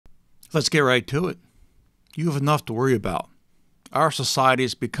Let's get right to it. You have enough to worry about. Our society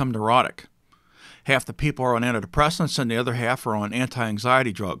has become neurotic. Half the people are on antidepressants and the other half are on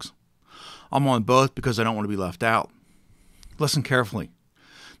anti-anxiety drugs. I'm on both because I don't want to be left out. Listen carefully.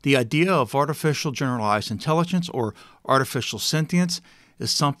 The idea of artificial generalized intelligence or artificial sentience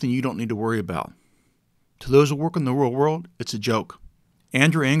is something you don't need to worry about. To those who work in the real world, it's a joke.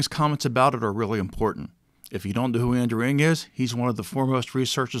 Andrew Ng's comments about it are really important. If you don't know who Andrew Ng is, he's one of the foremost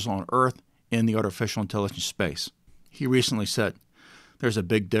researchers on Earth in the artificial intelligence space. He recently said, "There's a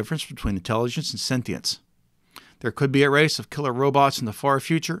big difference between intelligence and sentience. There could be a race of killer robots in the far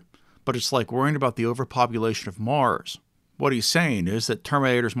future, but it's like worrying about the overpopulation of Mars." What he's saying is that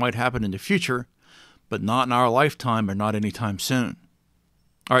Terminators might happen in the future, but not in our lifetime or not anytime soon.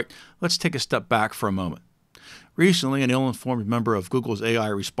 All right, let's take a step back for a moment. Recently, an ill-informed member of Google's AI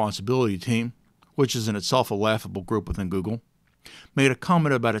responsibility team, which is in itself a laughable group within Google, made a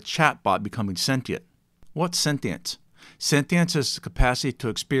comment about a chatbot becoming sentient. What's sentience? Sentience is the capacity to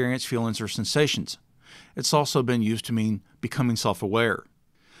experience feelings or sensations. It's also been used to mean becoming self-aware.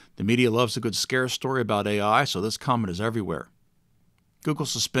 The media loves a good scare story about AI, so this comment is everywhere. Google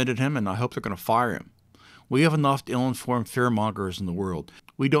suspended him, and I hope they're going to fire him. We have enough ill-informed fearmongers in the world.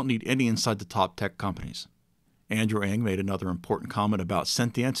 We don't need any inside the top tech companies. Andrew Ng made another important comment about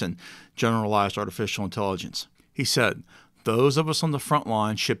sentience and generalized artificial intelligence. He said, "Those of us on the front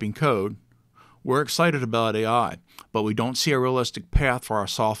line shipping code, we're excited about AI, but we don't see a realistic path for our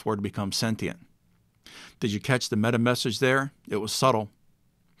software to become sentient." Did you catch the meta message there? It was subtle.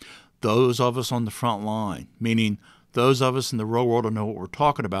 Those of us on the front line, meaning those of us in the real world who know what we're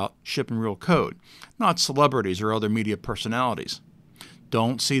talking about, shipping real code, not celebrities or other media personalities.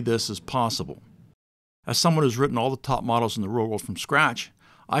 Don't see this as possible. As someone who's written all the top models in the real world from scratch,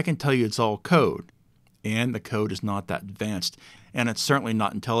 I can tell you it's all code, and the code is not that advanced, and it's certainly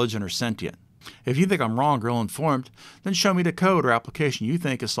not intelligent or sentient. If you think I'm wrong or ill-informed, then show me the code or application you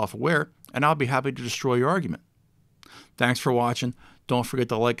think is self-aware, and I'll be happy to destroy your argument. Thanks for watching. Don't forget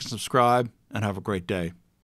to like and subscribe, and have a great day.